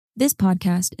This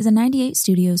podcast is a 98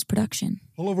 Studios production.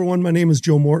 Hello, everyone. My name is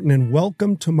Joe Morton, and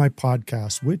welcome to my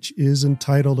podcast, which is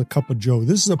entitled A Cup of Joe.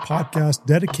 This is a podcast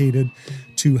dedicated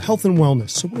to health and wellness.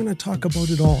 So we're going to talk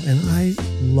about it all, and I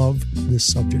love this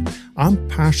subject. I'm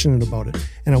passionate about it,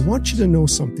 and I want you to know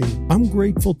something. I'm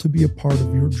grateful to be a part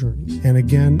of your journey. And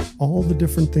again, all the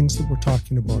different things that we're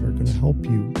talking about are going to help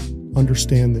you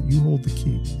understand that you hold the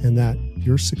key and that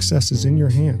your success is in your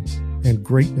hands and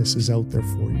greatness is out there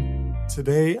for you.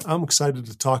 Today, I'm excited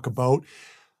to talk about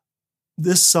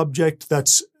this subject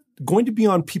that's going to be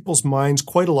on people's minds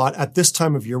quite a lot at this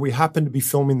time of year. We happen to be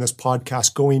filming this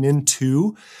podcast going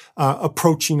into,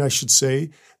 approaching, I should say,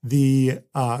 the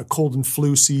cold and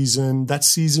flu season, that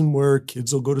season where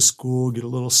kids will go to school, get a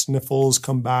little sniffles,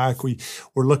 come back. We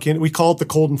call it the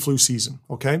cold and flu season,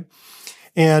 okay?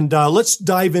 And let's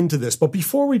dive into this. But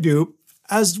before we do,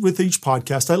 as with each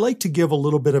podcast, I like to give a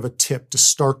little bit of a tip to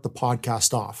start the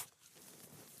podcast off.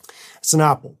 It's an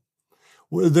apple.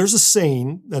 There's a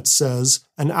saying that says,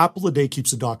 an apple a day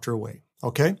keeps a doctor away.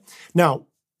 Okay. Now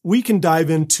we can dive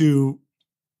into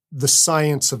the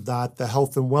science of that, the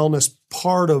health and wellness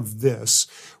part of this,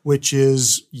 which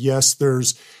is, yes,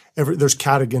 there's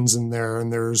catechins in there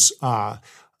and there's,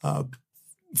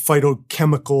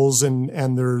 phytochemicals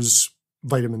and there's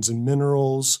vitamins and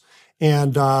minerals.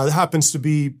 And, it happens to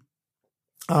be,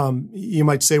 you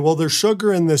might say, well, there's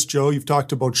sugar in this, Joe. You've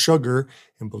talked about sugar.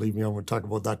 And believe me, I'm going to talk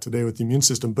about that today with the immune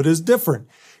system, but it's different.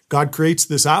 God creates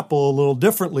this apple a little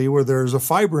differently where there's a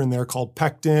fiber in there called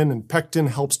pectin, and pectin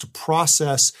helps to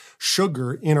process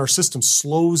sugar in our system,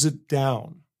 slows it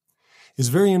down. It's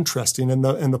very interesting in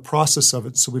the process of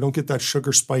it, so we don't get that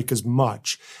sugar spike as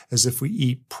much as if we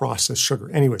eat processed sugar.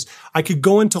 Anyways, I could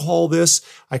go into all this.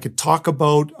 I could talk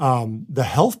about the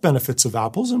health benefits of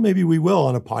apples, and maybe we will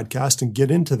on a podcast and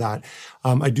get into that.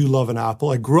 I do love an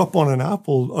apple. I grew up on an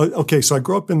apple. Okay, so I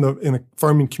grew up in a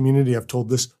farming community. I've told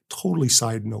this, totally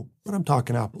side note, but I'm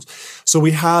talking apples. So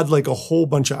we had like a whole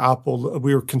bunch of apple.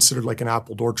 We were considered like an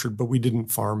apple orchard, but we didn't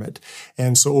farm it.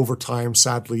 And so over time,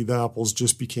 sadly, the apples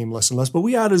just became less and less, but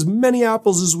we had as many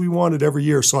apples as we wanted every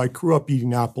year. So I grew up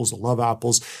eating apples. I love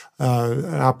apples.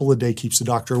 An apple a day keeps the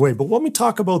doctor away. But let me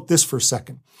talk about this for a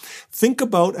second. Think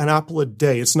about an apple a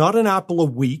day. It's not an apple a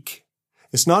week.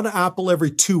 It's not an apple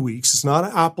every 2 weeks. It's not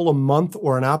an apple a month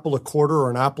or an apple a quarter or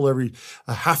an apple every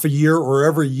half a year or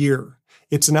every year.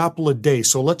 It's an apple a day.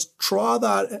 So let's draw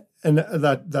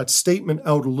that statement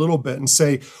out a little bit and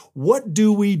say, what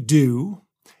do we do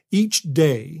each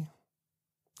day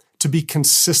to be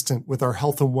consistent with our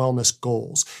health and wellness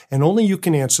goals? And only you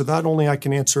can answer that. Only I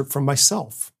can answer it from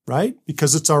myself, right?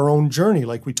 Because it's our own journey,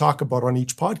 like we talk about on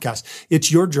each podcast.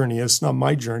 It's your journey. It's not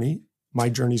my journey. My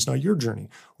journey is not your journey.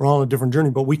 We're all on a different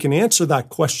journey, but we can answer that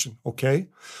question, okay?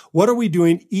 What are we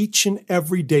doing each and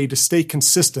every day to stay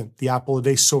consistent, the apple a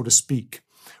day, so to speak,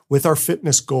 with our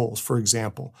fitness goals, for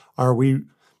example?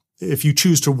 If you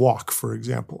choose to walk, for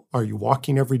example, are you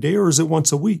walking every day or is it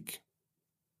once a week?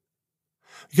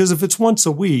 Because if it's once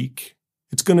a week,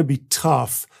 it's going to be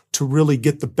tough to really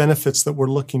get the benefits that we're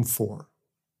looking for.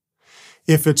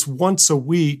 If it's once a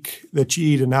week that you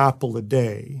eat an apple a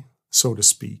day, so to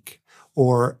speak,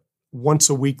 or once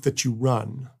a week that you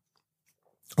run,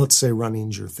 let's say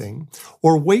running's your thing,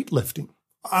 or weightlifting.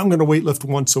 I'm going to weightlift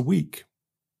once a week.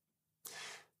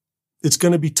 It's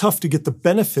going to be tough to get the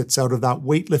benefits out of that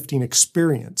weightlifting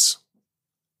experience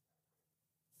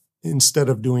instead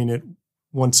of doing it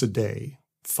once a day,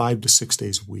 5 to 6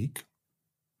 days a week.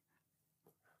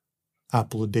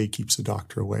 Apple a day keeps the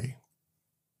doctor away.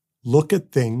 Look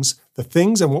at the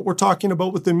things, and what we're talking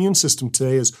about with the immune system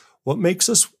today is what makes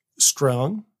us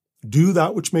strong, do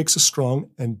that which makes us strong,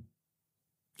 and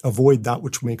avoid that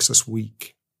which makes us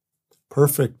weak.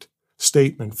 Perfect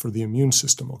statement for the immune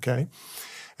system, okay?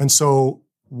 And so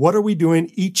what are we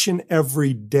doing each and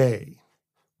every day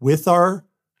with our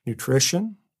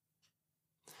nutrition,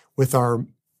 with our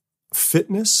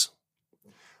fitness,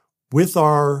 with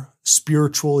our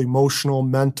spiritual, emotional,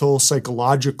 mental,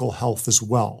 psychological health as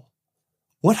well?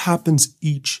 What happens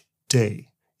each day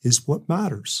is what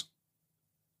matters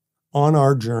on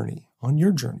our journey, on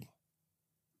your journey.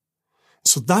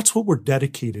 So that's what we're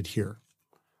dedicated here,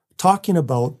 talking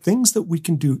about things that we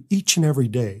can do each and every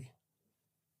day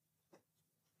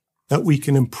that we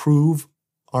can improve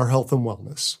our health and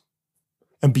wellness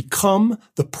and become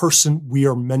the person we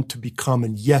are meant to become.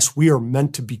 And yes, we are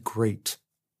meant to be great.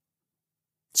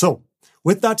 So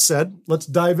with that said, let's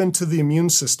dive into the immune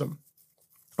system.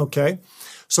 Okay.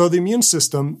 So the immune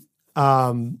system,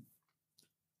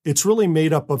 it's really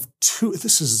made up of two.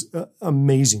 This is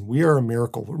amazing. We are a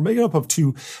miracle. We're made up of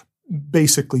two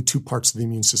basically two parts of the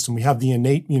immune system. We have the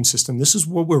innate immune system. This is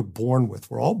what we're born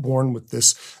with. We're all born with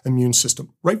this immune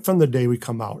system right from the day we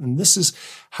come out. And this is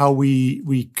how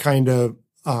we kind of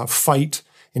fight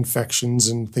infections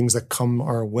and things that come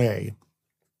our way.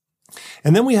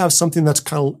 And then we have something that's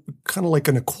kind of like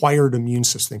an acquired immune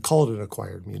system. They call it an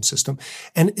acquired immune system.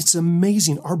 And it's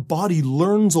amazing. Our body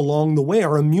learns along the way.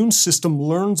 Our immune system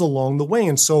learns along the way.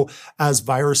 And so as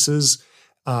viruses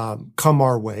come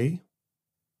our way,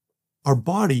 our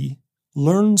body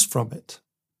learns from it.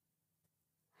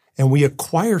 And we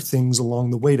acquire things along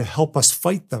the way to help us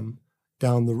fight them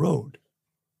down the road.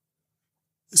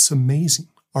 It's amazing.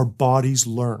 Our bodies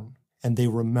learn and they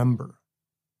remember.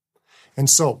 And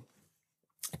so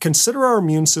consider our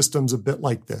immune systems a bit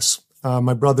like this.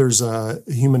 My brother's a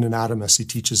human anatomist. He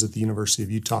teaches at the University of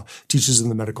Utah, teaches in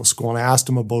the medical school. And I asked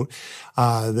him about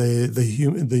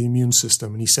the immune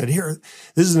system. And he said, here,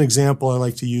 this is an example I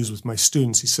like to use with my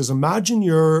students. He says, imagine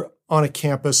you're on a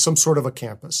campus, some sort of a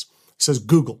campus. He says,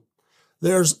 Google.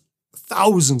 There's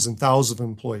thousands and thousands of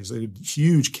employees, a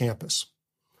huge campus.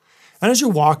 And as you're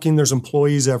walking, there's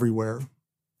employees everywhere.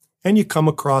 And you come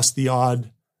across the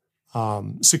odd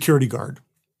security guard.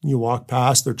 You walk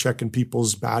past, they're checking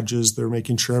people's badges. They're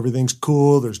making sure everything's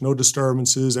cool. There's no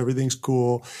disturbances. Everything's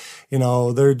cool.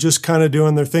 They're just kind of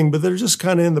doing their thing, but they're just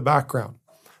kind of in the background.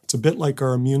 It's a bit like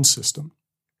our immune system.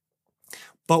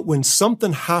 But when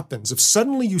something happens, if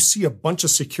suddenly you see a bunch of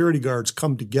security guards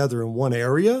come together in one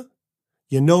area,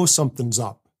 you know something's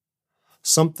up.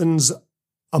 Something's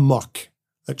amok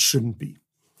that shouldn't be.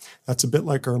 That's a bit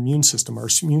like our immune system. Our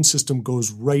immune system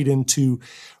goes right into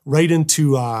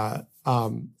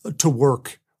to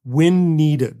work when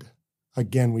needed.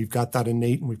 Again, we've got that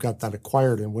innate and we've got that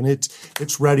acquired. And when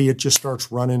it's ready, it just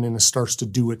starts running and it starts to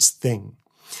do its thing.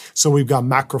 So we've got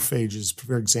macrophages,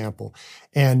 for example,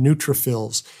 and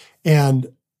neutrophils.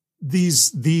 And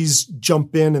these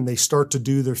jump in and they start to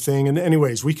do their thing. And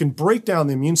anyways, we can break down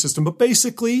the immune system, but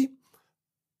basically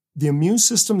the immune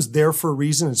system's there for a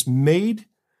reason. It's made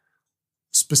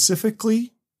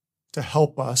specifically to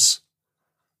help us,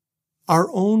 our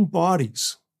own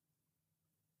bodies,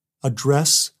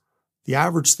 address the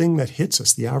average thing that hits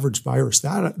us, the average virus,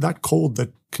 that cold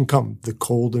that can come, the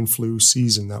cold and flu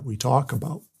season that we talk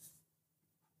about.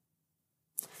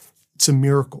 It's a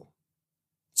miracle.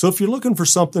 So if you're looking for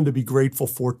something to be grateful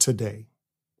for today,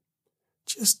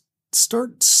 just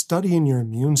start studying your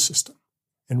immune system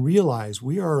and realize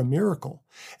we are a miracle.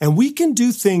 And we can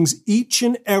do things each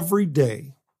and every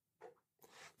day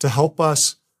to help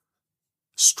us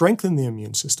strengthen the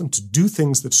immune system, to do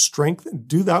things that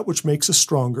do that which makes us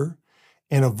stronger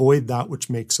and avoid that which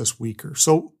makes us weaker.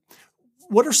 So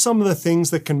what are some of the things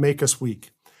that can make us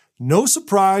weak? No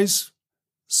surprise,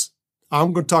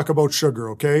 I'm going to talk about sugar,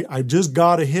 okay? I just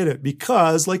got to hit it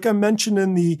because, like I mentioned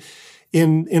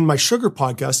in my sugar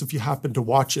podcast, if you happen to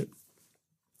watch it,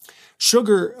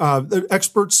 sugar, the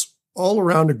experts all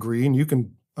around agree, and you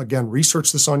can, again,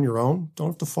 research this on your own. Don't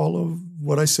have to follow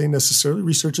what I say necessarily.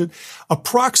 Research it.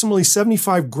 Approximately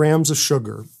 75 grams of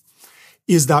sugar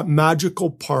is that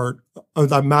magical part of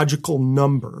that magical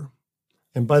number.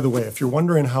 And by the way, if you're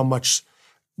wondering how much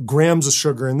grams of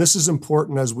sugar, and this is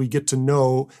important as we get to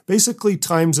know, basically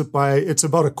times it by, it's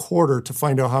about a quarter to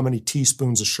find out how many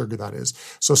teaspoons of sugar that is.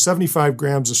 So 75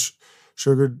 grams of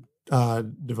sugar,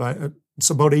 it's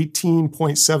about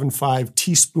 18.75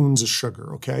 teaspoons of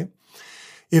sugar, okay?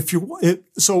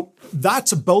 So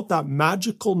that's about that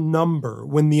magical number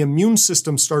when the immune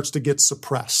system starts to get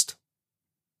suppressed.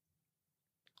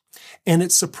 And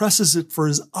it suppresses it for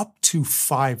up to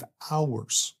 5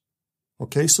 hours.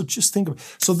 Okay, so just think of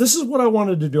it. So this is what I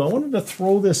wanted to do. I wanted to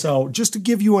throw this out just to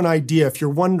give you an idea. If you're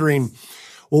wondering,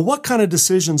 well, what kind of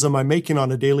decisions am I making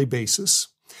on a daily basis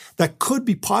that could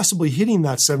be possibly hitting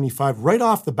that 75 right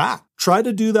off the bat? Try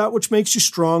to do that which makes you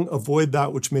strong. Avoid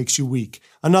that which makes you weak.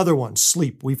 Another one,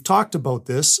 sleep. We've talked about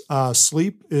this.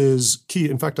 Sleep is key.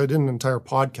 In fact, I did an entire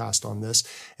podcast on this,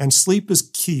 and sleep is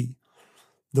key.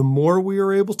 The more we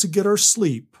are able to get our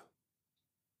sleep,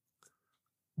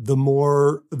 the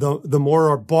more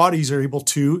our bodies are able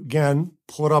to, again,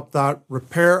 put up that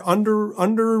repair under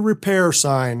repair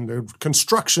sign. The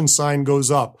construction sign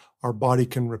goes up. Our body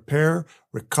can repair,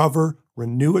 recover,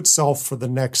 renew itself for the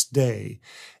next day.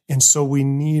 And so we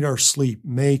need our sleep.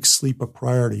 Make sleep a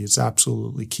priority. It's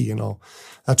absolutely key.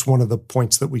 That's one of the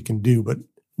points that we can do. But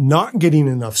not getting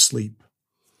enough sleep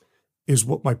is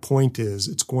what my point is.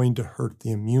 It's going to hurt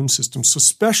the immune system. So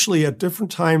especially at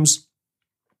different times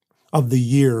of the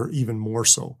year, even more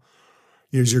so.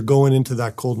 as you're going into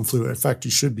that cold and flu. In fact,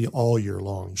 you should be all year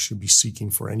long. You should be seeking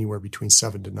for anywhere between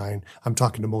 7 to 9. I'm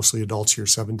talking to mostly adults here,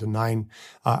 7 to 9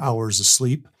 hours of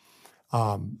sleep.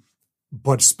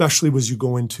 But especially as you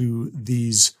go into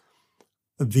these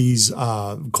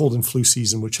cold and flu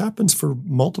season, which happens for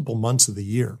multiple months of the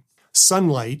year.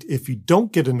 Sunlight, if you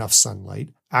don't get enough sunlight,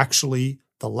 actually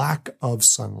the lack of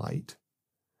sunlight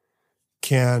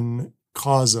can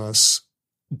cause us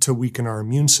to weaken our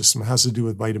immune system. It has to do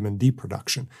with vitamin D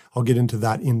production. I'll get into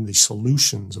that in the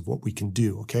solutions of what we can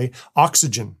do, okay?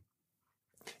 Oxygen.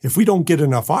 If we don't get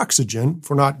enough oxygen, if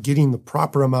we're not getting the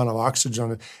proper amount of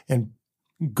oxygen and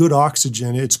good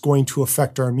oxygen, it's going to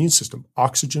affect our immune system.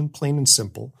 Oxygen, plain and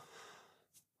simple,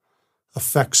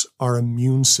 affects our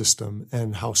immune system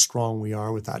and how strong we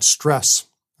are with that. Stress.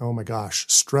 Oh my gosh.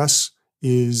 Stress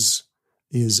is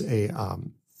a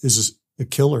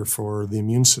killer for the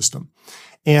immune system.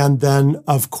 And then,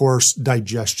 of course,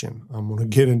 digestion. I'm going to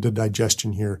get into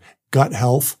digestion here. Gut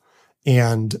health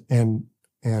and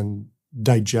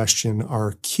digestion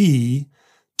are key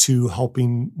to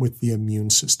helping with the immune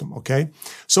system. Okay.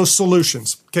 So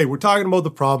solutions. Okay. We're talking about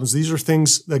the problems. These are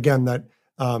things, again, that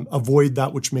avoid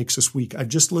that which makes us weak. I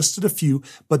just listed a few,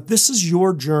 but this is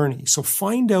your journey. So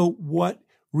find out what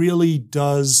really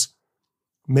does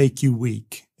make you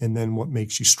weak and then what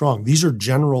makes you strong. These are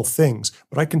general things,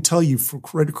 but I can tell you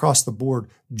right across the board,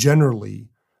 generally,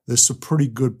 this is a pretty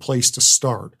good place to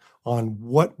start on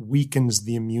what weakens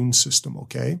the immune system.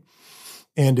 Okay.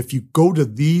 And if you go to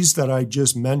these that I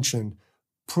just mentioned,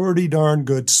 pretty darn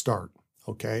good start.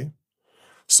 Okay.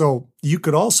 So you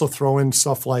could also throw in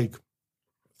stuff like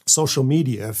social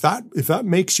media. If that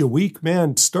makes you weak,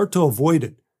 man, start to avoid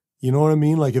it. You know what I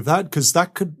mean? Like because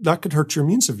that could hurt your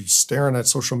immune system. If you're staring at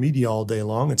social media all day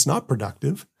long, it's not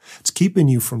productive. It's keeping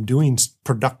you from doing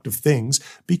productive things.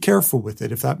 Be careful with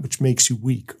it if that which makes you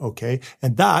weak. Okay.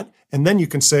 And then you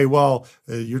can say, well,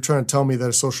 you're trying to tell me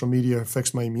that social media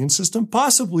affects my immune system.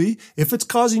 Possibly. If it's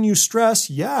causing you stress,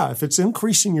 yeah. If it's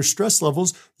increasing your stress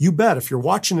levels, you bet. If you're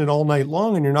watching it all night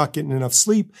long and you're not getting enough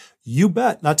sleep, you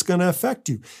bet that's going to affect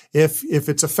you. If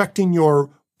it's affecting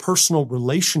your personal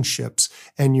relationships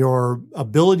and your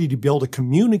ability to be able to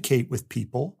communicate with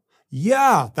people,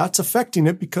 yeah, that's affecting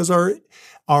it because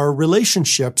our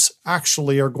relationships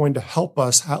actually are going to help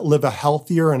us live a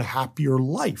healthier and happier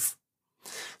life.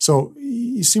 So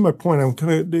you see my point.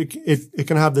 It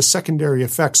can have the secondary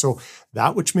effect. So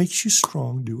that which makes you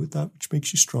strong, do with that which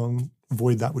makes you strong,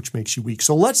 avoid that which makes you weak.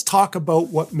 So let's talk about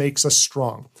what makes us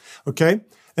strong. Okay.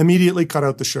 Immediately cut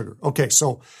out the sugar. Okay.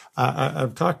 So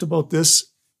I've talked about this.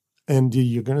 And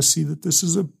you're going to see that this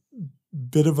is a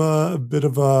bit of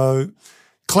a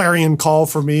clarion call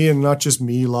for me, and not just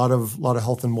me. A lot of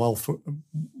health and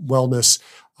wellness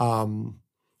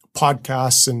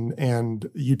podcasts and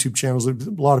YouTube channels. A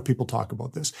lot of people talk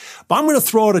about this. But I'm going to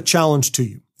throw out a challenge to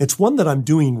you. It's one that I'm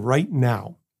doing right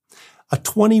now. A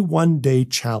 21-day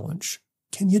challenge.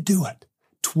 Can you do it?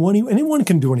 Anyone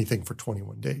can do anything for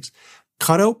 21 days.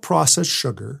 Cut out processed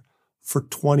sugar for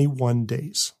 21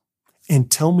 days. And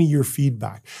tell me your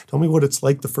feedback. Tell me what it's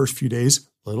like the first few days.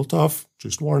 A little tough,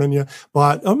 just warning you.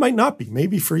 But it might not be.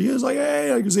 Maybe for you, it's like,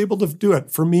 hey, I was able to do it.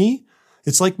 For me,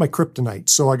 it's like my kryptonite.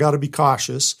 So I got to be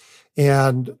cautious.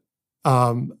 And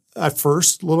at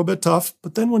first, a little bit tough.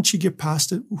 But then once you get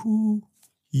past it,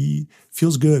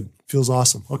 feels good. Feels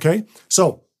awesome. Okay?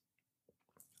 So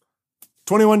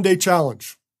 21-day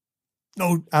challenge.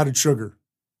 No added sugar.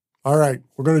 All right.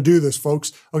 We're going to do this,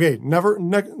 folks. Okay.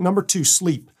 Number 2,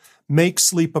 sleep. Make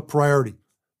sleep a priority.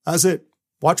 That's it.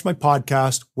 Watch my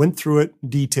podcast, went through it in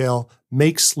detail.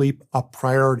 Make sleep a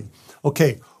priority.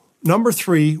 Okay. Number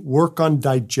 3, work on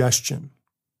digestion.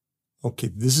 Okay.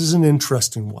 This is an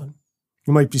interesting one.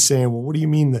 You might be saying, well, what do you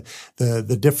mean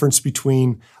the difference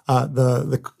between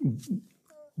the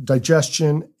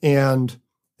digestion and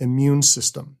immune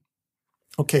system?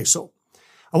 Okay. So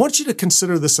I want you to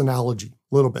consider this analogy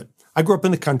a little bit. I grew up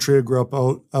in the country. I grew up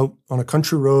out on a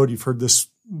country road. You've heard this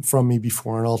from me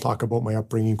before, and I'll talk about my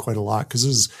upbringing quite a lot because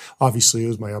it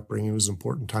was my upbringing. It was an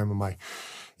important time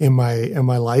in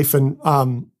my life. And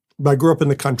I grew up in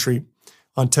the country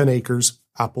on 10 acres,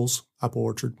 apple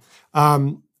orchard.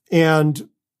 And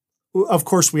of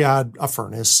course we had a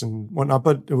furnace and whatnot,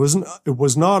 but it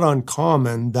was not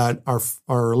uncommon that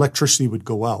our electricity would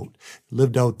go out.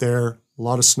 Lived out there, a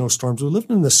lot of snowstorms. We lived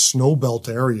in the snow belt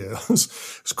area. It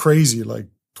was crazy, like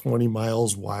 20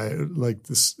 miles wide, like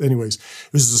this. Anyways,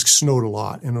 it was just snowed a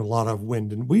lot and a lot of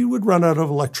wind, and we would run out of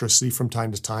electricity from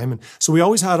time to time. And so we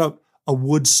always had a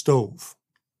wood stove.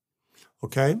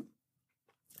 Okay.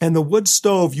 And the wood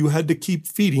stove, you had to keep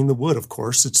feeding the wood, of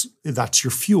course. That's your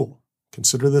fuel.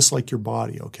 Consider this like your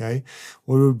body, okay?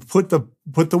 We would put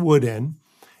the wood in,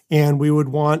 and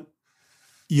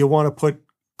you want to put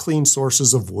clean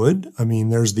sources of wood. I mean,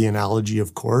 there's the analogy,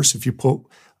 of course. If you put,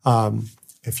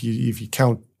 if you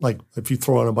count, like if you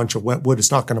throw out a bunch of wet wood, it's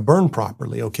not going to burn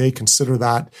properly, okay? Consider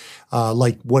that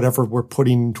like whatever we're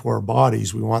putting into our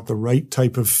bodies. We want the right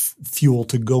type of fuel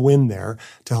to go in there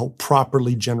to help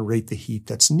properly generate the heat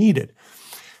that's needed.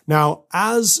 Now,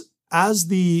 as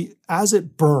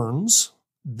it burns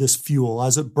this fuel,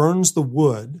 as it burns the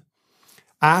wood,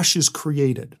 ash is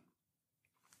created,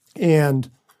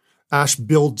 and ash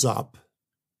builds up.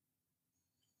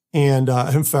 And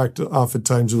in fact,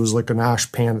 oftentimes it was like an ash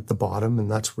pan at the bottom,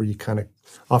 and that's where you kind of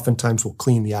oftentimes will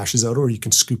clean the ashes out, or you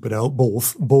can scoop it out,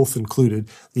 both included,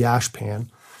 the ash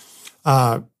pan.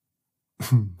 The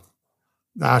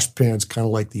ash pan's kind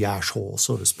of like the ash hole,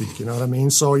 so to speak, you know what I mean?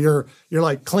 So you're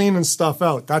like cleaning stuff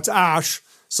out. That's ash.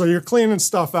 So you're cleaning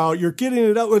stuff out, you're getting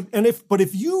it out. And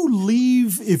if you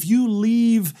leave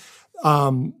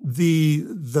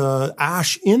the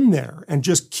ash in there and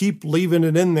just keep leaving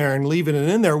it in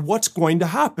there, what's going to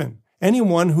happen?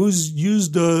 Anyone who's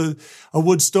used a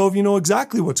wood stove, you know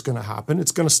exactly what's going to happen.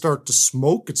 It's going to start to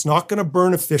smoke. It's not going to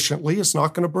burn efficiently. It's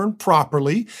not going to burn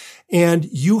properly. And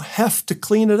you have to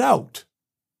clean it out,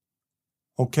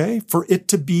 okay, for it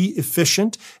to be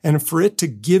efficient and for it to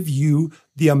give you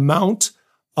the amount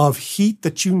of heat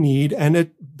that you need, and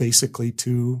it basically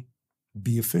to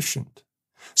be efficient.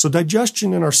 So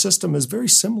digestion in our system is very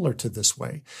similar to this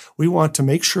way. We want to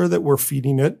make sure that we're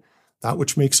feeding it that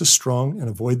which makes us strong and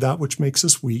avoid that which makes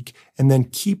us weak, and then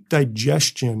keep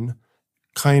digestion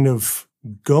kind of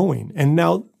going. And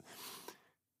now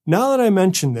that I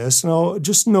mention this, now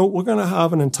just note we're going to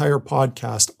have an entire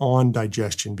podcast on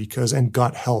digestion and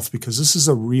gut health, because this is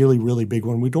a really, really big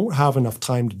one. We don't have enough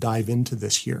time to dive into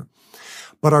this here.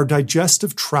 But our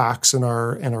digestive tracts and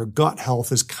our gut health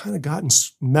has kind of gotten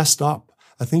messed up.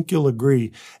 I think you'll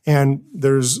agree. And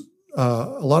there's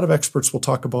a lot of experts will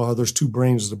talk about how there's two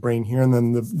brains, the brain here, and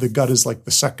then the gut is like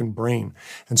the second brain.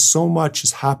 And so much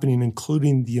is happening,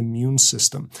 including the immune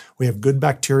system. We have good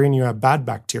bacteria and you have bad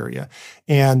bacteria.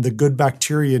 And the good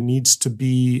bacteria needs to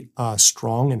be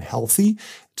strong and healthy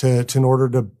in order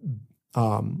to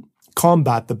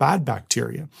combat the bad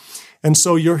bacteria. And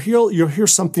so you'll hear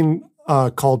something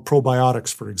called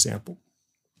probiotics, for example.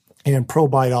 And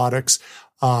probiotics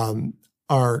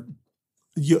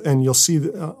you'll see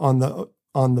on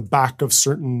the back of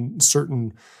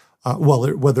certain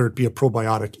whether it be a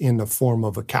probiotic in the form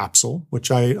of a capsule,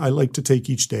 which I like to take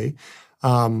each day,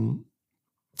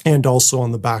 and also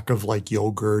on the back of like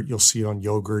yogurt. You'll see it on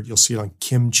yogurt. You'll see it on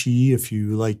kimchi if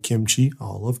you like kimchi. I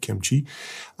love kimchi.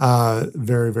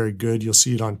 Very, very good. You'll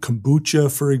see it on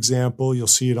kombucha, for example. You'll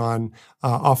see it on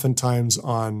oftentimes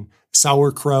on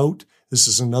sauerkraut. This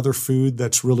is another food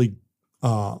that's really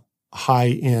high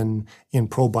in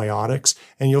probiotics.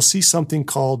 And you'll see something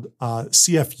called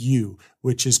CFU,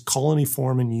 which is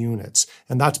colony-forming units.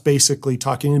 And that's basically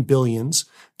talking in billions,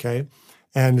 okay?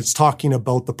 And it's talking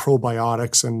about the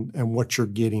probiotics and what you're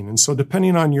getting. And so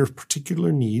depending on your particular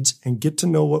needs, and get to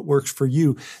know what works for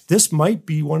you, this might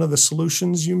be one of the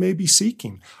solutions you may be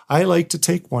seeking. I like to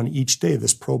take one each day,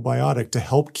 this probiotic, to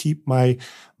help keep my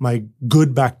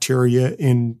good bacteria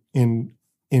in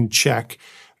check,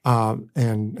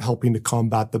 and helping to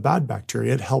combat the bad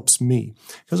bacteria. It helps me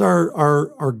because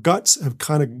our guts have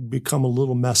kind of become a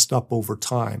little messed up over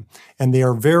time, and they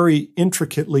are very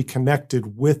intricately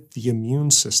connected with the immune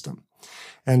system.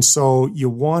 And so you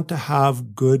want to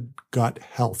have good gut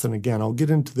health. And again, I'll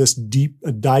get into this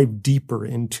dive deeper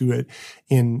into it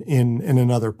in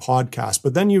another podcast.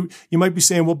 But then you might be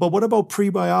saying, well, but what about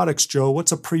prebiotics, Joe?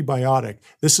 What's a prebiotic?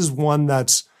 This is one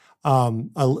that's a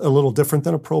little different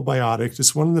than a probiotic.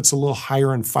 It's one that's a little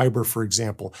higher in fiber, for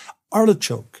example.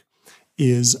 Artichoke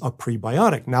is a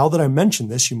prebiotic. Now that I mentioned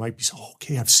this, you might be saying,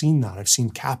 okay, I've seen that. I've seen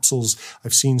capsules.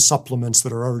 I've seen supplements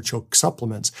that are artichoke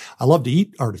supplements. I love to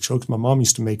eat artichokes. My mom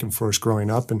used to make them for us growing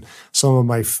up. And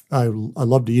I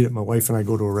love to eat it. My wife and I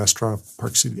go to a restaurant in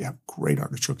Park City. They have great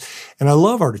artichokes. And I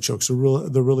love artichokes. They're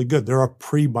really good. They're a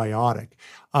prebiotic.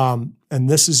 And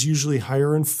this is usually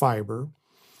higher in fiber.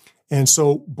 And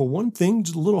so, but one thing,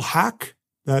 a little hack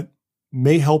that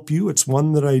may help you. It's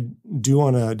one that I do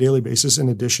on a daily basis. In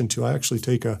addition to, I actually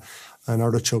take an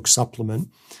artichoke supplement.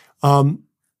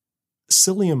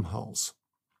 Psyllium hulls,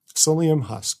 psyllium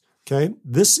husk. Okay.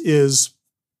 This is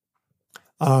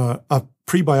a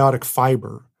prebiotic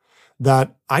fiber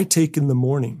that I take in the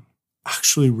morning.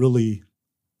 Actually really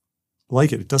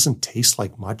like it. It doesn't taste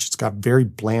like much. It's got very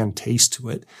bland taste to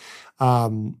it.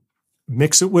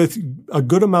 Mix it with a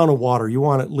good amount of water. You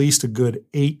want at least a good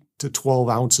 8 to 12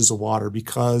 ounces of water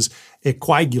because it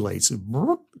coagulates. It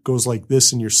goes like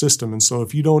this in your system. And so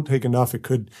if you don't take enough, it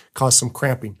could cause some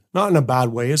cramping. Not in a bad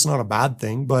way. It's not a bad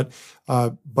thing, but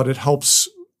it helps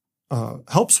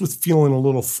with feeling a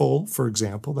little full, for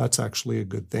example. That's actually a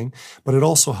good thing. But it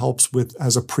also helps with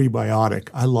as a prebiotic.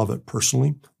 I love it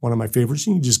personally. One of my favorites.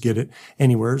 You can just get it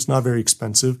anywhere. It's not very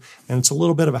expensive. And it's a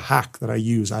little bit of a hack that I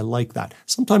use. I like that.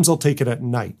 Sometimes I'll take it at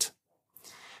night.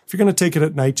 If you're going to take it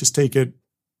at night, just take it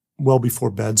well before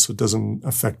bed so it doesn't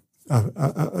affect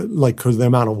because the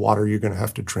amount of water you're going to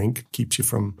have to drink keeps you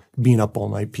from being up all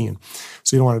night peeing.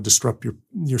 So you don't want to disrupt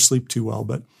your sleep too well.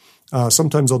 But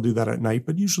sometimes I'll do that at night,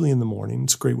 but usually in the morning.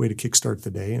 It's a great way to kickstart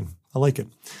the day, and I like it.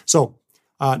 So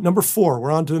number 4,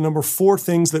 we're on to number 4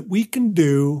 things that we can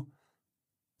do,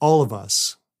 all of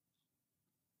us,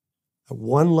 at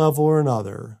one level or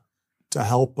another, to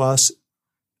help us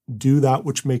do that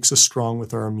which makes us strong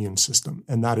with our immune system,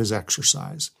 and that is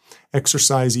exercise.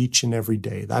 Exercise each and every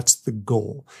day. That's the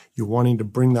goal. You're wanting to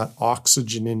bring that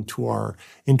oxygen into our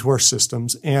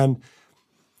systems. And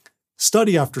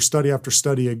study after study after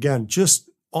study, again, just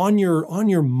on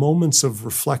your moments of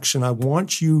reflection, I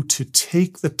want you to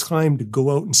take the time to go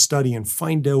out and study and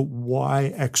find out why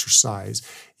exercise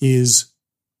is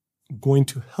going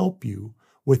to help you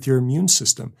with your immune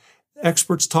system.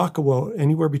 Experts talk about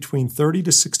anywhere between 30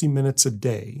 to 60 minutes a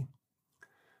day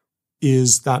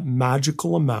is that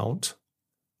magical amount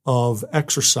of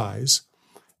exercise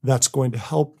that's going to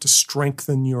help to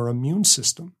strengthen your immune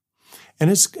system. And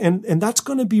that's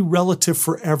going to be relative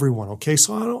for everyone. Okay.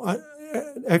 So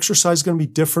exercise is going to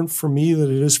be different for me than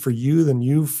it is for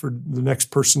you for the next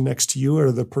person next to you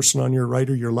or the person on your right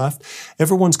or your left.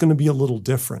 Everyone's going to be a little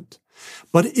different.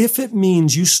 But if it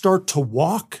means you start to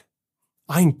walk,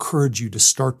 I encourage you to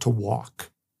start to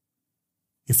walk,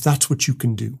 if that's what you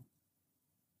can do.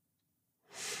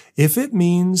 If it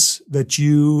means that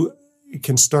you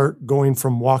can start going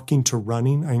from walking to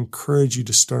running, I encourage you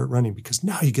to start running because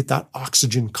now you get that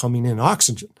oxygen coming in.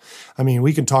 Oxygen. I mean,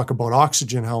 we can talk about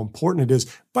oxygen, how important it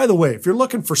is. By the way, if you're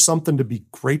looking for something to be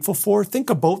grateful for, think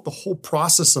about the whole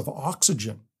process of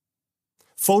oxygen,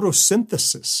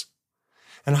 photosynthesis,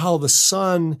 and how the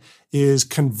sun is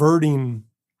converting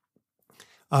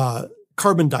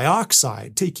carbon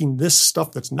dioxide, taking this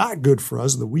stuff that's not good for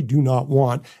us, that we do not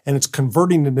want, and it's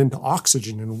converting it into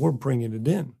oxygen, and we're bringing it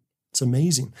in. It's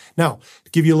amazing. Now,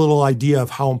 to give you a little idea of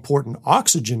how important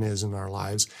oxygen is in our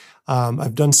lives,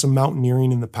 I've done some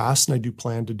mountaineering in the past, and I do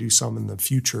plan to do some in the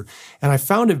future. And I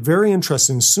found it very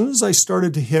interesting. As soon as I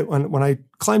started to hit, when I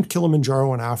climbed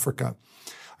Kilimanjaro in Africa,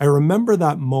 I remember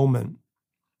that moment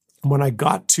when I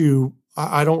got to,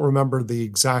 I don't remember the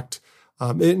exact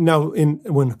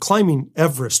when climbing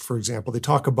Everest, for example, they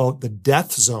talk about the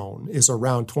death zone is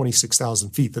around 26,000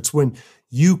 feet. That's when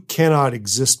you cannot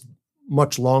exist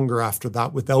much longer after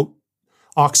that without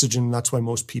oxygen. And that's why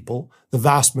most people, the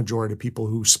vast majority of people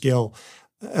who scale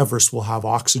Everest will have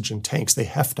oxygen tanks. They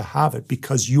have to have it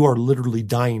because you are literally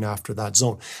dying after that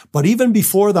zone. But even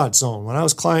before that zone, when I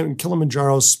was climbing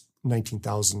Kilimanjaro's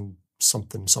 19,000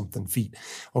 something feet,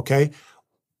 okay?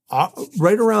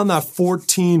 Right around that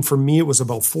 14, for me, it was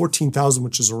about 14,000,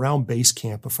 which is around base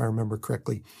camp, if I remember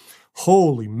correctly.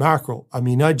 Holy mackerel. I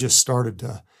mean, I just started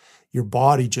to, your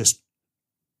body just,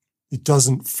 it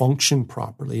doesn't function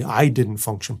properly. I didn't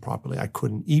function properly. I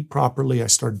couldn't eat properly. I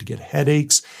started to get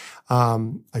headaches.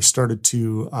 I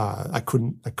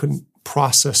couldn't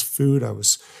process food. I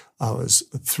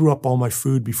threw up all my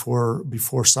food before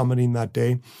summiting that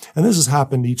day. And this has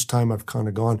happened each time I've kind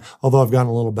of gone, although I've gotten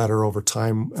a little better over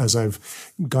time as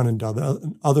I've gone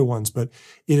into other ones. But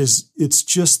it's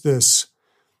just this,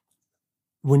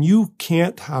 when you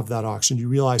can't have that oxygen, you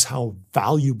realize how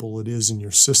valuable it is in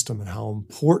your system and how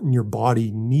important your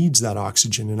body needs that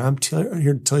oxygen. And I'm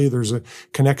here to tell you there's a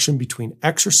connection between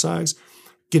exercise,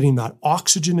 getting that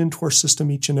oxygen into our system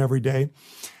each and every day,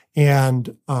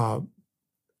 and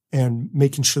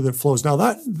making sure that it flows. Now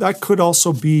that could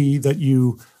also be that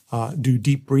you do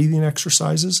deep breathing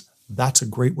exercises. That's a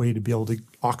great way to be able to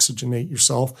oxygenate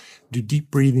yourself. Do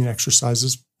deep breathing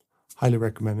exercises. Highly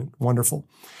recommend it. Wonderful.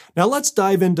 Now let's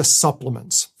dive into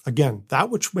supplements. Again,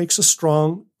 that which makes us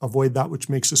strong, avoid that which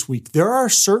makes us weak. There are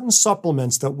certain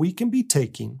supplements that we can be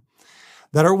taking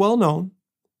that are well known,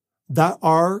 that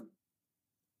are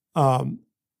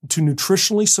to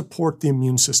nutritionally support the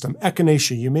immune system.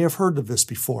 Echinacea, you may have heard of this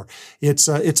before. It's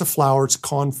a flower. It's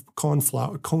cone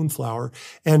flower,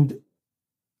 and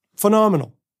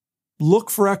phenomenal. look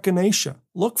for echinacea.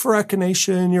 Look for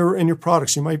echinacea in your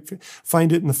products. You might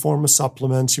find it in the form of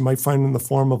supplements. You might find it in the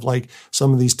form of like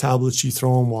some of these tablets you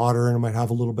throw in water, and it might have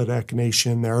a little bit of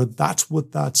echinacea in there. That's what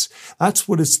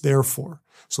it's there for.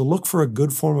 So look for a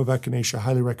good form of echinacea.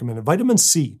 Highly recommended. Vitamin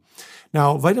C.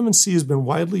 Now, vitamin C has been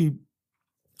widely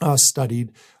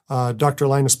studied. Dr.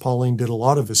 Linus Pauling did a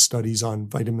lot of his studies on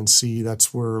vitamin C.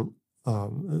 That's where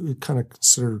kind of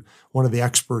considered one of the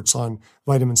experts on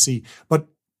vitamin C. But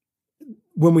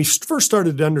when we first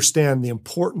started to understand the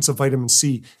importance of vitamin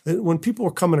C, when people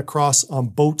were coming across on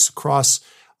boats across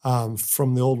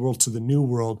from the old world to the new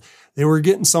world, they were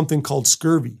getting something called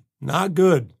scurvy. Not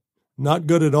good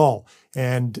at all.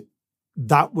 And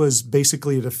that was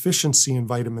basically a deficiency in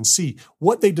vitamin C.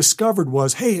 What they discovered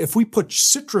was, hey, if we put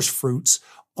citrus fruits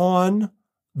on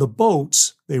the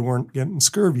boats, they weren't getting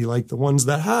scurvy like the ones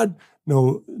that had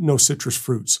no citrus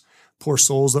fruits. Poor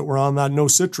souls that were on that no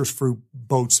citrus fruit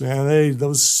boats, man.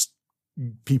 Those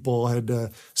people had to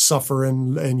suffer,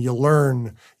 and you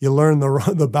learn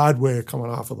the bad way of coming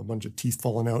off with a bunch of teeth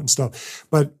falling out and stuff.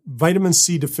 But vitamin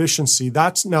C deficiency,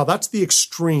 that's the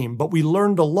extreme. But we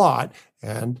learned a lot,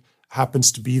 and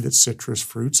happens to be that citrus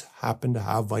fruits happen to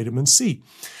have vitamin C.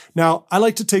 Now, I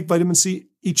like to take vitamin C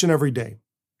each and every day.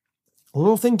 A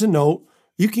little thing to note: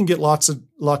 you can get lots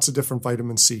of different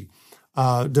vitamin C.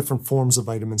 Different forms of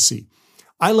vitamin C.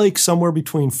 I like somewhere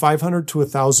between 500 to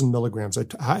 1,000 milligrams.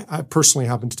 I personally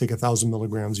happen to take 1,000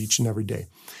 milligrams each and every day.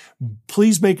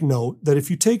 Please make note that if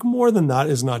you take more than that,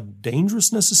 it's not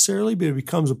dangerous necessarily, but it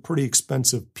becomes a pretty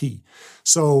expensive pee.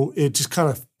 So it just kind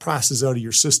of passes out of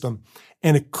your system,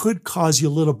 and it could cause you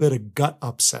a little bit of gut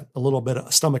upset, a little bit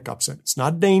of stomach upset. It's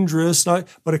not dangerous,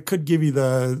 but it could give you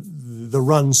the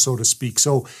runs, so to speak.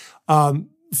 So,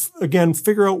 again,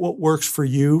 figure out what works for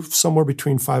you. Somewhere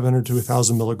between 500 to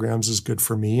 1,000 milligrams is good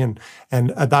for me, and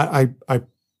that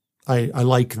I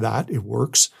like that. It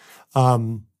works,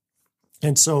 and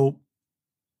so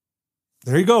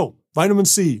there you go. Vitamin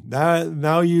C.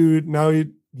 Now you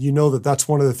know that's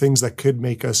one of the things that could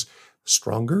make us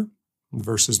stronger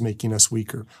versus making us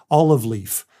weaker. Olive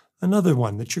leaf. Another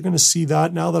one that you're going to see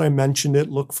that now that I mentioned it,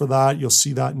 look for that. You'll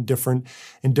see that in different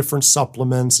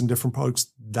supplements and different products.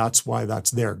 That's why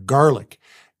that's there. Garlic.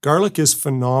 Garlic is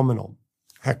phenomenal.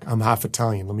 Heck, I'm half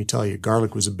Italian. Let me tell you,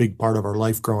 garlic was a big part of our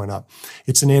life growing up.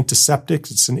 It's an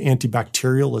antiseptic. It's an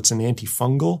antibacterial. It's an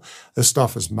antifungal. This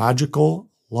stuff is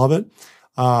magical. Love it.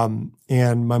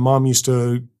 And my mom used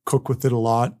to cook with it a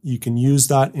lot. You can use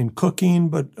that in cooking,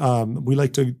 but we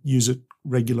like to use it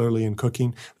regularly in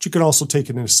cooking, but you can also take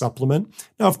it in a supplement.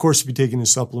 Now, of course, if you take it in a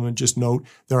supplement, just note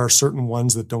there are certain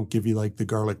ones that don't give you like the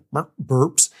garlic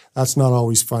burps. That's not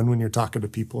always fun when you're talking to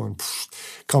people and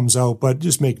comes out, but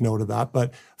just make note of that.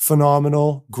 But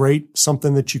phenomenal, great,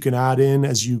 something that you can add in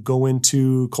as you go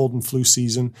into cold and flu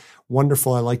season.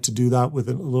 Wonderful. I like to do that with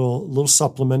a little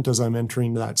supplement as I'm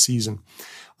entering that season.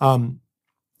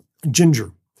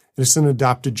 Ginger. It's an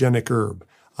adaptogenic herb.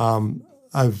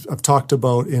 I've talked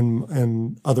about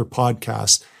in other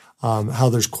podcasts how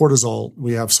there's cortisol.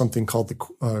 We have something called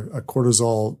a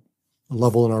cortisol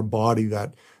level in our body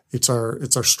that it's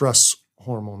our stress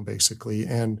hormone basically,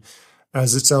 and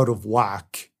as it's out of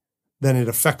whack, then it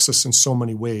affects us in so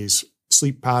many ways.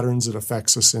 Sleep patterns. It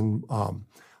affects us in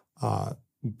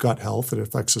gut health. It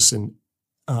affects us in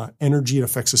energy. It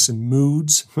affects us in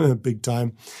moods, big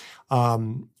time.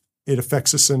 It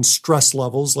affects us in stress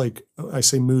levels, like I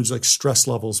say moods, like stress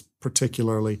levels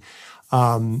particularly.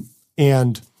 And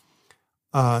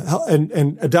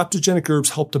adaptogenic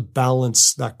herbs help to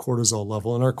balance that cortisol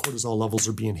level, and our cortisol levels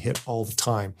are being hit all the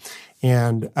time.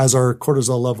 And as our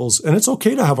cortisol levels, and it's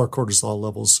okay to have our cortisol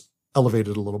levels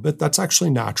elevated a little bit. That's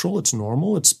actually natural. It's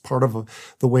normal. It's part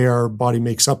of the way our body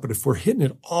makes up. But if we're hitting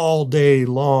it all day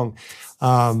long,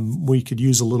 we could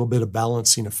use a little bit of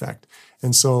balancing effect.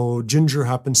 And so ginger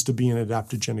happens to be an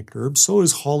adaptogenic herb. So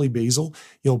is holly basil.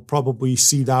 You'll probably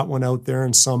see that one out there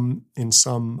in some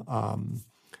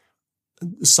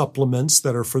supplements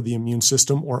that are for the immune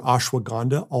system, or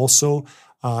ashwagandha, also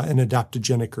an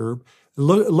adaptogenic herb.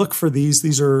 Look for these.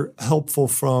 These are helpful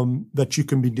that you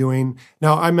can be doing.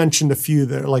 Now, I mentioned a few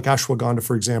that are like ashwagandha,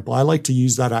 for example. I like to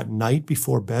use that at night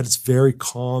before bed. It's very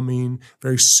calming,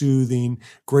 very soothing,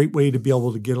 great way to be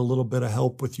able to get a little bit of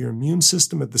help with your immune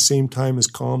system at the same time as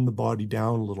calm the body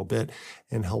down a little bit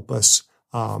and help us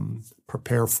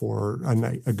prepare for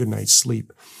a good night's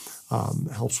sleep.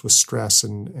 Helps with stress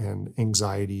and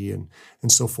anxiety and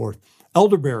so forth.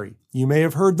 Elderberry. You may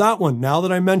have heard that one. Now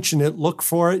that I mention it, look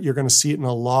for it. You're going to see it in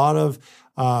a lot of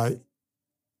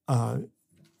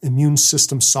immune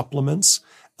system supplements.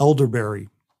 Elderberry,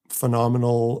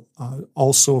 phenomenal,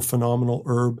 also a phenomenal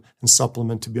herb and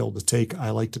supplement to be able to take. I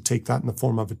like to take that in the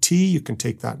form of a tea. You can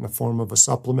take that in the form of a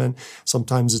supplement.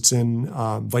 Sometimes it's in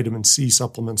vitamin C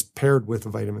supplements paired with a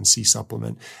vitamin C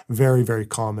supplement. Very, very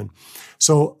common.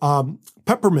 So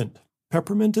peppermint.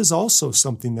 Peppermint is also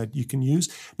something that you can use.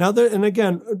 Now, and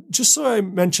again, just so I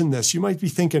mention this, you might be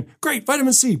thinking, great,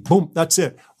 vitamin C, boom, that's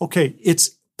it. Okay,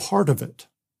 it's part of it.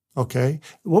 Okay,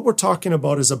 what we're talking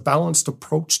about is a balanced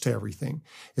approach to everything.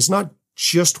 It's not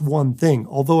just one thing,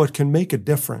 although it can make a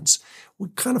difference. We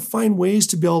kind of find ways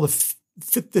to be able to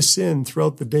fit this in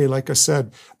throughout the day. Like I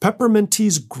said, peppermint tea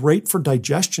is great for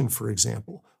digestion, for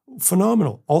example.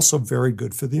 Phenomenal. Also very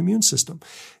good for the immune system.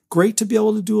 Great to be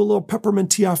able to do a little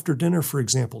peppermint tea after dinner, for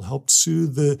example, help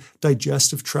soothe the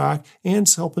digestive tract and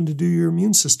it's helping to do your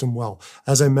immune system well.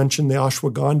 As I mentioned, the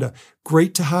ashwagandha,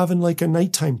 great to have in like a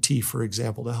nighttime tea, for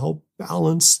example, to help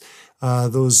balance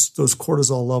those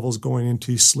cortisol levels going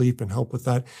into sleep and help with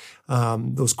that,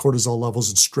 those cortisol levels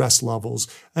and stress levels,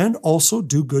 and also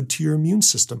do good to your immune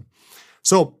system.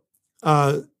 So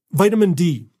vitamin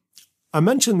D. I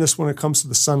mentioned this when it comes to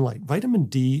the sunlight. Vitamin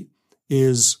D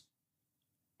is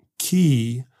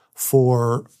key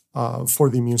for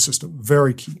the immune system.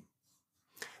 Very key.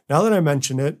 Now that I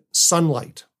mention it,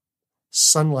 sunlight.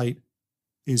 Sunlight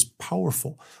is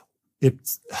powerful.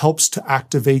 It helps to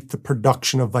activate the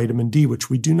production of vitamin D, which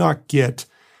we do not get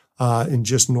in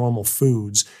just normal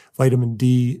foods. Vitamin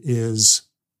D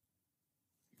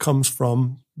comes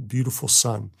from beautiful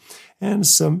sun. And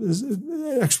some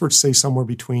experts say somewhere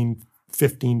between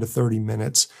 15 to 30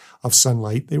 minutes of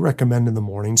sunlight. They recommend in the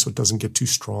morning so it doesn't get too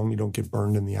strong. You don't get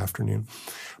burned in the afternoon.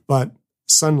 But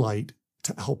sunlight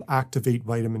to help activate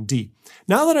vitamin D.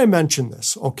 Now that I mentioned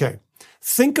this, okay,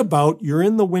 think about you're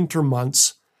in the winter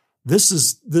months. This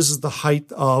is the height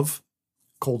of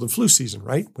cold and flu season,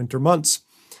 right? Winter months.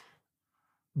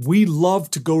 We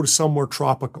love to go to somewhere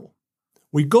tropical.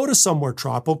 We go to somewhere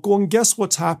tropical and guess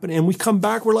what's happening? And we come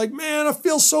back, we're like, man, I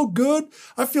feel so good.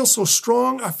 I feel so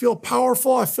strong. I feel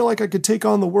powerful. I feel like I could take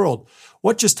on the world.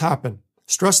 What just happened?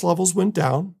 Stress levels went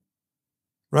down,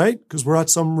 right? Because we're at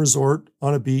some resort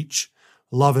on a beach,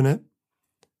 loving it.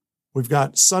 We've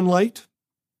got sunlight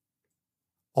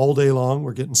all day long.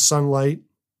 We're getting sunlight,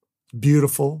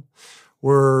 beautiful.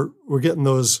 We're getting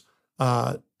those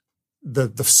the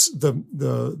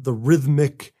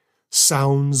rhythmic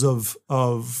sounds of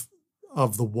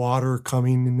the water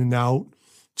coming in and out,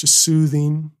 just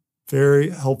soothing, very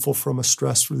helpful from a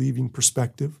stress relieving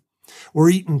perspective.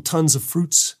 We're eating tons of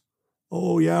fruits.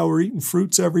 Oh yeah, we're eating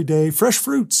fruits every day, fresh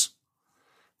fruits.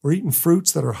 We're eating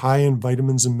fruits that are high in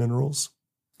vitamins and minerals,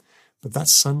 but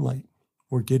that's sunlight.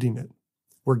 We're getting it.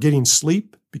 We're getting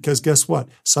sleep because guess what?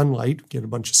 Sunlight, get a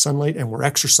bunch of sunlight, and we're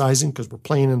exercising because we're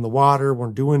playing in the water.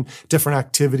 We're doing different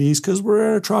activities because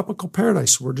we're in a tropical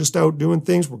paradise. We're just out doing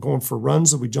things. We're going for runs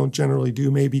that we don't generally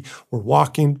do. Maybe we're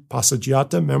walking,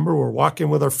 passeggiata, remember? We're walking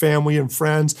with our family and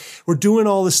friends. We're doing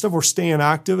all this stuff. We're staying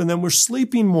active, and then we're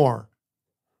sleeping more.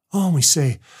 Oh, and we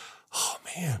say, oh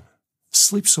man,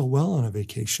 sleep so well on a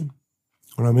vacation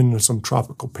when I'm in some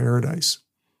tropical paradise.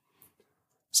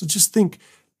 So just think,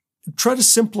 try to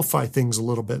simplify things a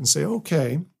little bit and say,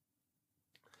 okay,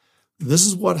 this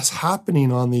is what's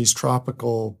happening on these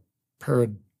tropical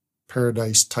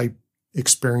paradise type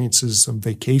experiences and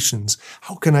vacations.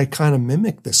 How can I kind of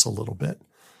mimic this a little bit?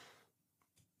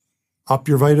 Up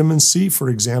your vitamin C, for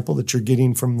example, that you're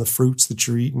getting from the fruits that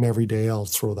you're eating every day. I'll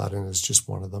throw that in as just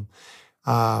one of them.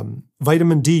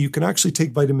 Vitamin D, you can actually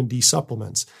take vitamin D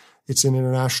supplements. It's in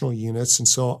international units. And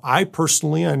so I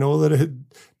know that it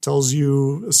tells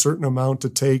you a certain amount to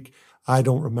take. I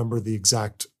don't remember the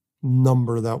exact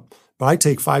number but I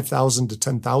take 5,000 to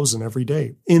 10,000 every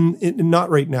day. Not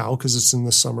right now because it's in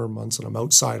the summer months and I'm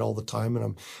outside all the time and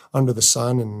I'm under the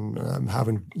sun and I'm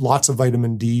having lots of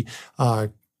vitamin D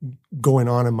going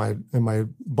on in my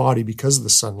body because of the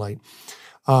sunlight.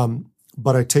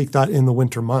 But I take that in the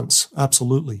winter months.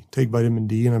 Absolutely. Take vitamin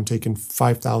D, and I'm taking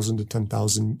 5,000 to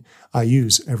 10,000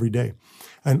 IUs every day.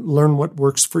 And learn what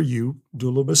works for you. Do a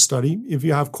little bit of study. If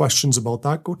you have questions about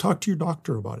that, go talk to your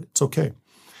doctor about it. It's okay.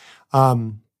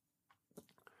 Then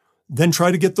try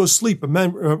to get those sleep.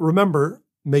 Remember,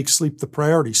 make sleep the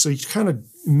priority. So you kind of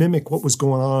mimic what was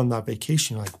going on that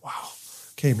vacation. You're like, wow,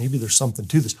 okay, maybe there's something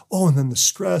to this. Oh, and then the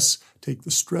stress. Take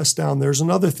the stress down. There's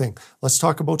another thing. Let's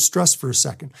talk about stress for a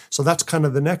second. So that's kind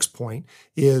of the next point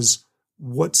is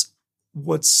what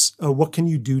can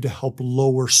you do to help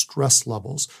lower stress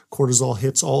levels? Cortisol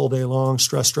hits all day long.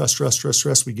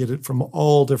 Stress. We get it from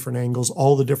all different angles,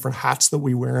 all the different hats that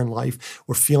we wear in life.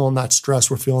 We're feeling that stress.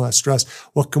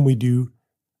 What can we do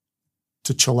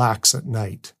to chillax at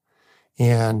night?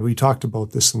 And we talked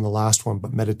about this in the last one,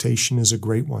 but meditation is a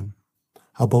great one.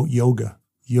 How about yoga?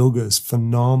 Yoga is a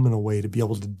phenomenal way to be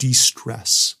able to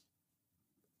de-stress.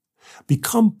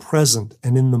 Become present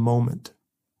and in the moment.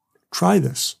 Try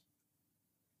this.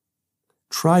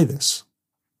 Try this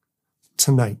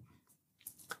tonight.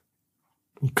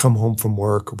 You come home from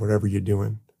work or whatever you're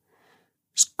doing.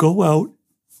 Just go out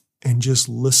and just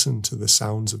listen to the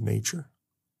sounds of nature.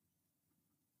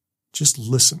 Just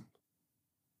listen.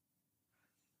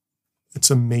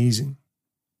 It's amazing.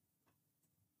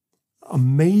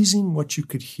 Amazing what you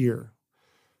could hear.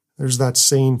 There's that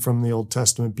saying from the Old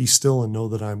Testament, be still and know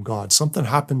that I'm God. Something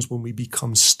happens when we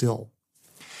become still.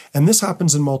 And this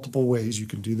happens in multiple ways. You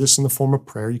can do this in the form of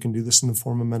prayer. You can do this in the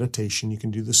form of meditation. You can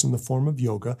do this in the form of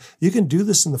yoga. You can do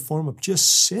this in the form of just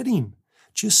sitting.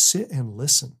 Just sit and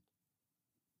listen.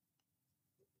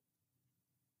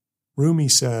 Rumi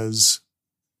says,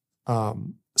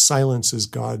 silence is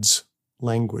God's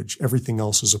language. Everything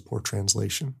else is a poor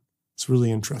translation. It's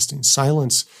really interesting.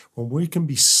 Silence, when we can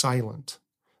be silent,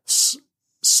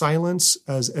 silence,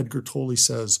 as Edgar Tolle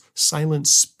says,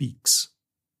 silence speaks.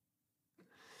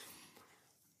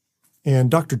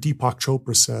 And Dr. Deepak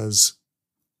Chopra says,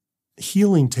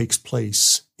 healing takes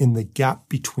place in the gap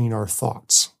between our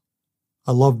thoughts.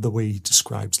 I love the way he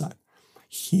describes that.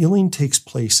 Healing takes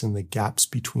place in the gaps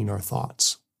between our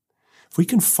thoughts. If we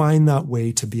can find that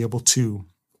way to be able to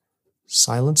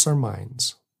silence our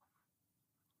minds,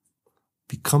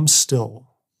 become still,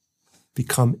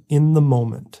 become in the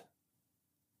moment,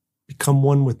 become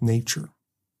one with nature.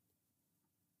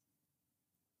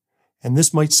 And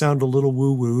this might sound a little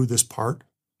woo-woo, this part,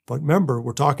 but remember,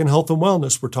 we're talking health and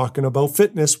wellness. We're talking about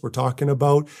fitness. We're talking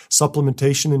about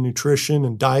supplementation and nutrition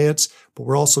and diets, but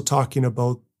we're also talking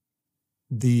about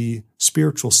the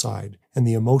spiritual side and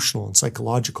the emotional and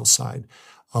psychological side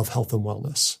of health and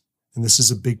wellness. And this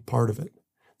is a big part of it.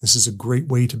 This is a great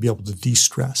way to be able to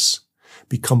de-stress,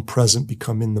 become present,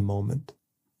 become in the moment.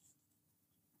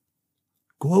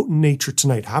 Go out in nature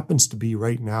tonight. Happens to be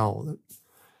right now.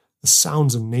 The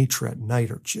sounds of nature at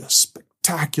night are just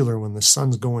spectacular when the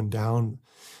sun's going down.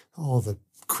 All the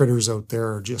critters out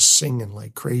there are just singing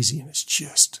like crazy, and it's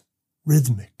just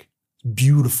rhythmic,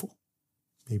 beautiful.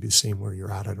 Maybe the same where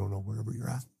you're at. I don't know, wherever you're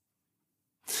at.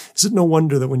 Is it no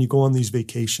wonder that when you go on these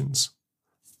vacations,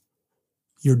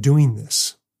 you're doing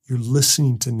this? You're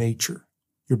listening to nature.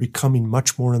 You're becoming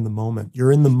much more in the moment.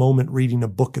 You're in the moment reading a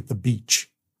book at the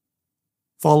beach.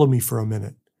 Follow me for a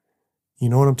minute. You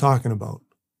know what I'm talking about.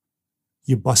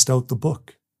 You bust out the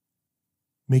book.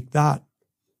 Make that.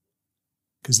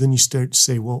 Because then you start to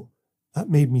say, well, that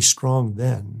made me strong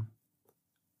then.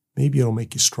 Maybe it'll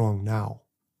make you strong now.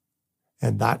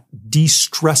 And that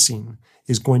de-stressing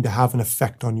is going to have an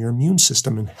effect on your immune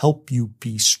system and help you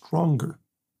be stronger.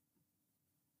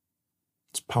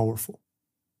 It's powerful.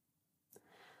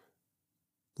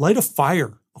 Light a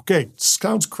fire. Okay,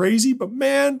 sounds crazy, but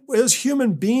man, as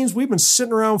human beings, we've been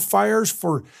sitting around fires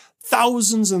for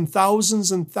thousands and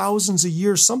thousands and thousands of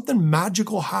years. Something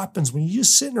magical happens when you're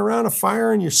just sitting around a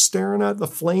fire and you're staring at the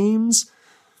flames.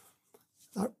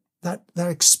 That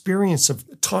experience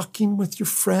of talking with your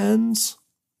friends,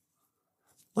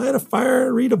 light a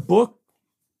fire, read a book,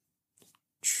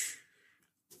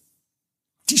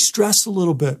 de-stress a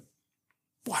little bit.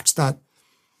 Watch that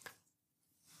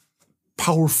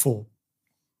powerful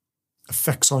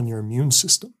effects on your immune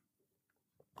system.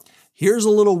 Here's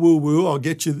a little woo-woo. I'll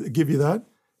give you that.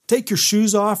 Take your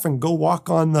shoes off and go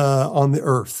walk on the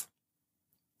earth.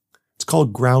 It's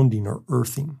called grounding or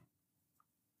earthing.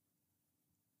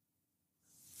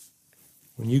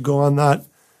 When you go on that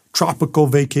tropical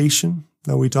vacation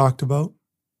that we talked about,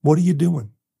 what are you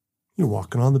doing? You're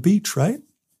walking on the beach, right?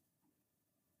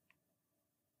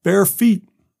 Bare feet.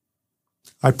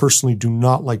 I personally do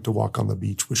not like to walk on the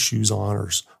beach with shoes on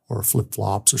or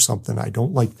flip-flops or something. I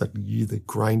don't like the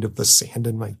grind of the sand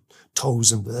in my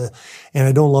toes and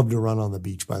I don't love to run on the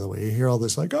beach, by the way. You hear all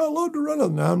this like, oh, I love to run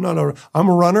on. No, I'm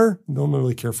a runner. Don't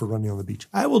really care for running on the beach.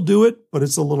 I will do it, but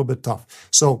it's a little bit tough.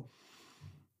 So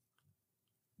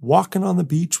walking on the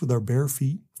beach with our bare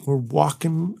feet, we're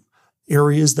walking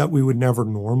areas that we would never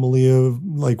normally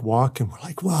walk, and we're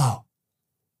like, wow.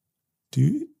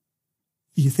 Do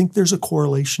you think there's a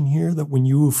correlation here that when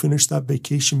you finish that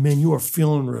vacation, man, you are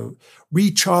feeling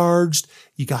recharged,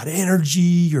 you got energy,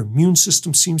 your immune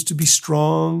system seems to be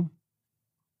strong?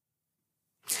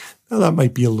 Now, that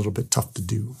might be a little bit tough to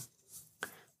do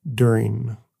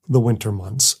during the winter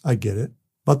months. I get it.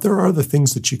 But there are other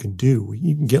things that you can do.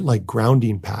 You can get like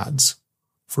grounding pads,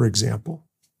 for example.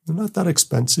 They're not that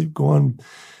expensive. Go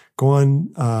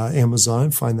on Amazon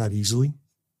and find that easily.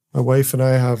 My wife and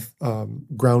I have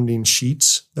grounding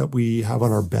sheets that we have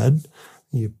on our bed.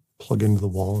 You plug into the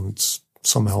wall and it's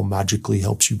somehow magically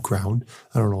helps you ground.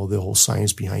 I don't know the whole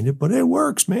science behind it, but it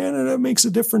works, man. And it makes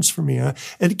a difference for me. And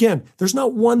again, there's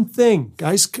not one thing.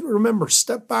 Guys, remember,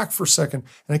 step back for a second.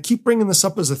 And I keep bringing this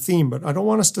up as a theme, but I don't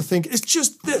want us to think it's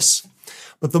just this.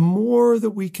 But the more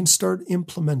that we can start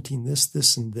implementing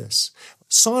this, and this.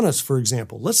 Saunas, for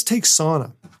example. Let's take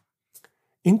sauna.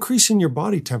 Increasing your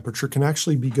body temperature can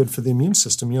actually be good for the immune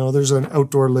system. You know, there's an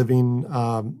Outdoor Living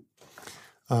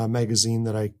magazine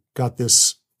that I got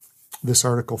this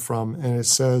article from, and it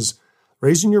says,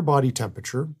 raising your body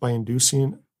temperature by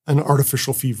inducing an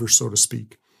artificial fever, so to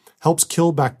speak, helps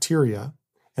kill bacteria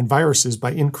and viruses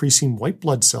by increasing white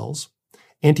blood cells,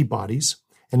 antibodies,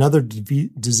 and other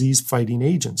disease-fighting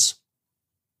agents.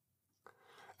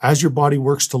 As your body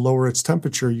works to lower its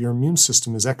temperature, your immune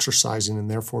system is exercising and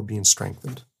therefore being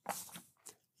strengthened.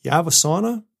 You have a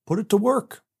sauna? Put it to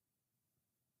work.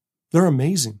 They're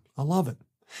amazing. I love it.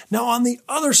 Now, on the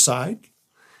other side,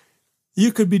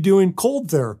 you could be doing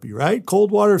cold therapy, right?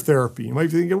 Cold water therapy. You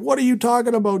might be thinking, what are you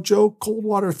talking about, Joe? Cold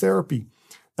water therapy.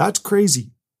 That's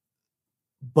crazy.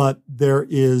 But there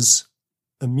is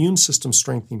immune system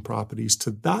strengthening properties to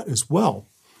that as well.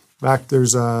 In fact,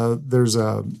 there's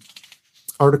a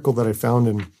article that I found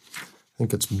in, I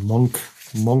think it's Monk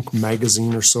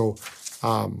magazine or so.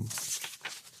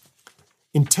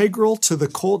 Integral to the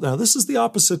cold. Now, this is the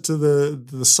opposite to the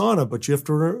sauna, but you have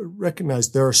to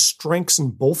recognize there are strengths in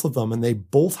both of them, and they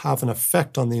both have an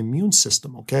effect on the immune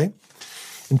system, okay?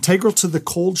 Integral to the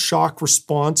cold shock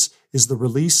response is the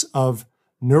release of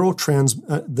the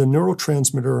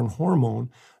neurotransmitter and hormone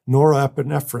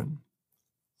norepinephrine,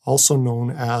 also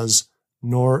known as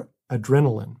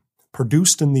noradrenaline,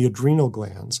 produced in the adrenal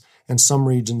glands and some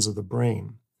regions of the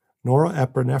brain.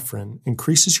 Norepinephrine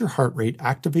increases your heart rate,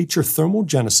 activates your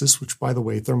thermogenesis, which, by the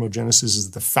way, thermogenesis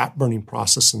is the fat-burning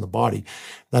process in the body.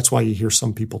 That's why you hear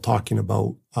some people talking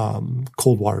about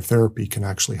cold water therapy can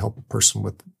actually help a person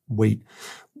with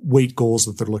weight goals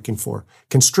that they're looking for.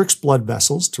 Constricts blood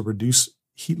vessels to reduce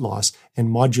heat loss and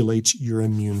modulates your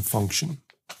immune function.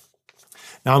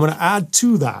 Now, I'm going to add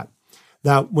to that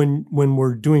when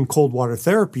we're doing cold water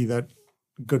therapy, that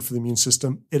good for the immune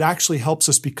system, it actually helps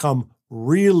us become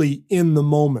really in the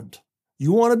moment.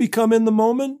 You want to become in the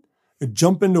moment?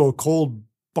 Jump into a cold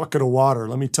bucket of water.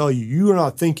 Let me tell you, you're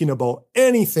not thinking about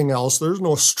anything else. There's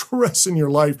no stress in your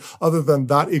life other than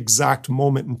that exact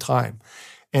moment in time.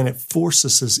 And it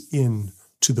forces us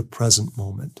into the present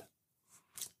moment.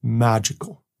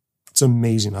 Magical. It's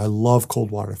amazing. I love cold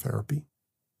water therapy.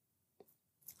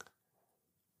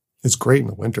 It's great in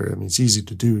the winter. I mean, it's easy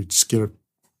to do. You just get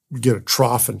a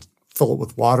trough and fill it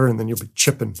with water, and then you'll be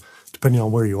chipping, depending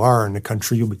on where you are in the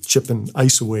country, you'll be chipping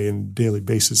ice away on a daily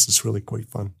basis. It's really quite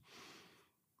fun.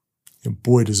 And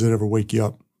boy, does it ever wake you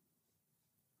up.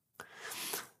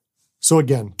 So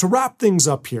again, to wrap things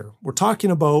up here, we're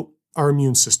talking about our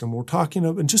immune system. We're talking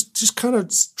about, and just kind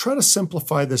of try to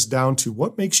simplify this down to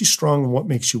what makes you strong and what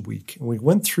makes you weak. And we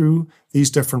went through these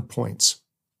different points.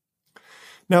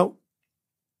 Now,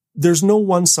 there's no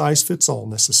one size fits all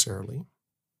necessarily.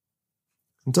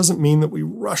 It doesn't mean that we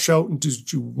rush out and just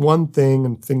do one thing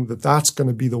and think that that's going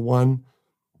to be the one.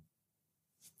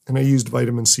 And I used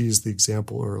vitamin C as the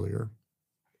example earlier.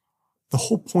 The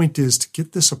whole point is to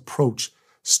get this approach.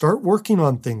 Start working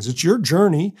on things. It's your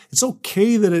journey. It's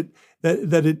okay that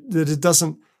it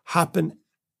doesn't happen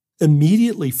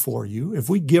immediately for you. If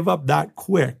we give up that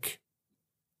quick,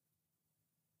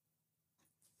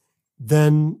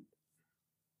 then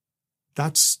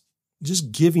that's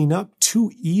just giving up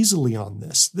too easily on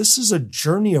this. This is a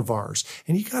journey of ours.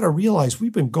 And you got to realize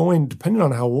we've been going, depending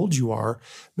on how old you are,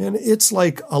 man, it's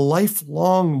like a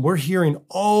lifelong, we're hearing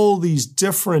all these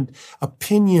different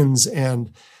opinions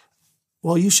and,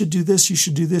 well, you should do this, you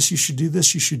should do this, you should do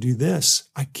this, you should do this.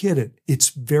 I get it. It's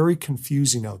very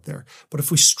confusing out there. But if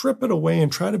we strip it away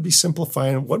and try to be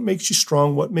simplifying what makes you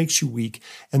strong, what makes you weak,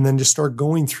 and then just start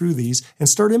going through these and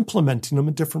start implementing them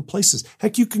in different places.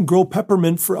 Heck, you can grow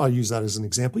peppermint I'll use that as an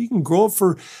example. You can grow it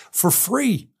for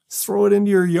free. Throw it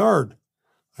into your yard.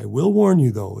 I will warn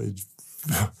you though,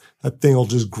 that thing will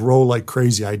just grow like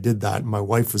crazy. I did that, and my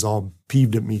wife was all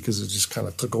peeved at me because it just kind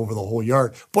of took over the whole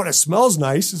yard. But it smells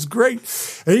nice. It's great.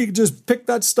 And you can just pick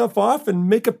that stuff off and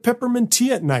make a peppermint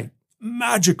tea at night.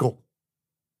 Magical.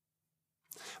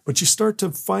 But you start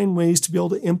to find ways to be able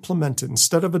to implement it.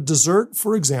 Instead of a dessert,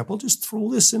 for example, just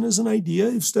throw this in as an idea.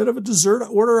 Instead of a dessert,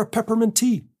 order a peppermint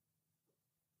tea.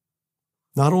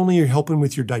 Not only are you helping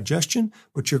with your digestion,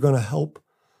 but you're going to help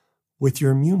with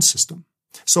your immune system.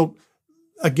 So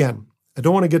again, I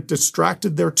don't want to get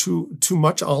distracted there too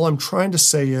much. All I'm trying to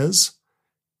say is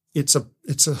it's a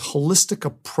holistic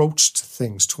approach to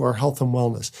things, to our health and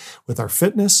wellness, with our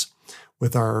fitness,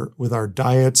 with our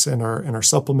diets and our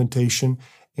supplementation,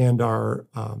 and our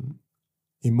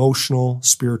emotional,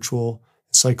 spiritual,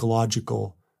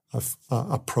 psychological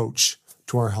approach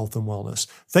to our health and wellness.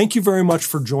 Thank you very much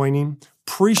for joining.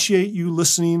 Appreciate you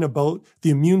listening about the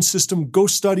immune system. Go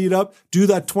study it up. Do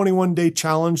that 21-day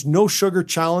challenge, no sugar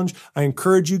challenge. I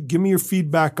encourage you. Give me your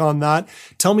feedback on that.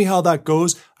 Tell me how that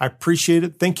goes. I appreciate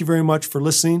it. Thank you very much for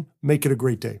listening. Make it a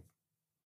great day.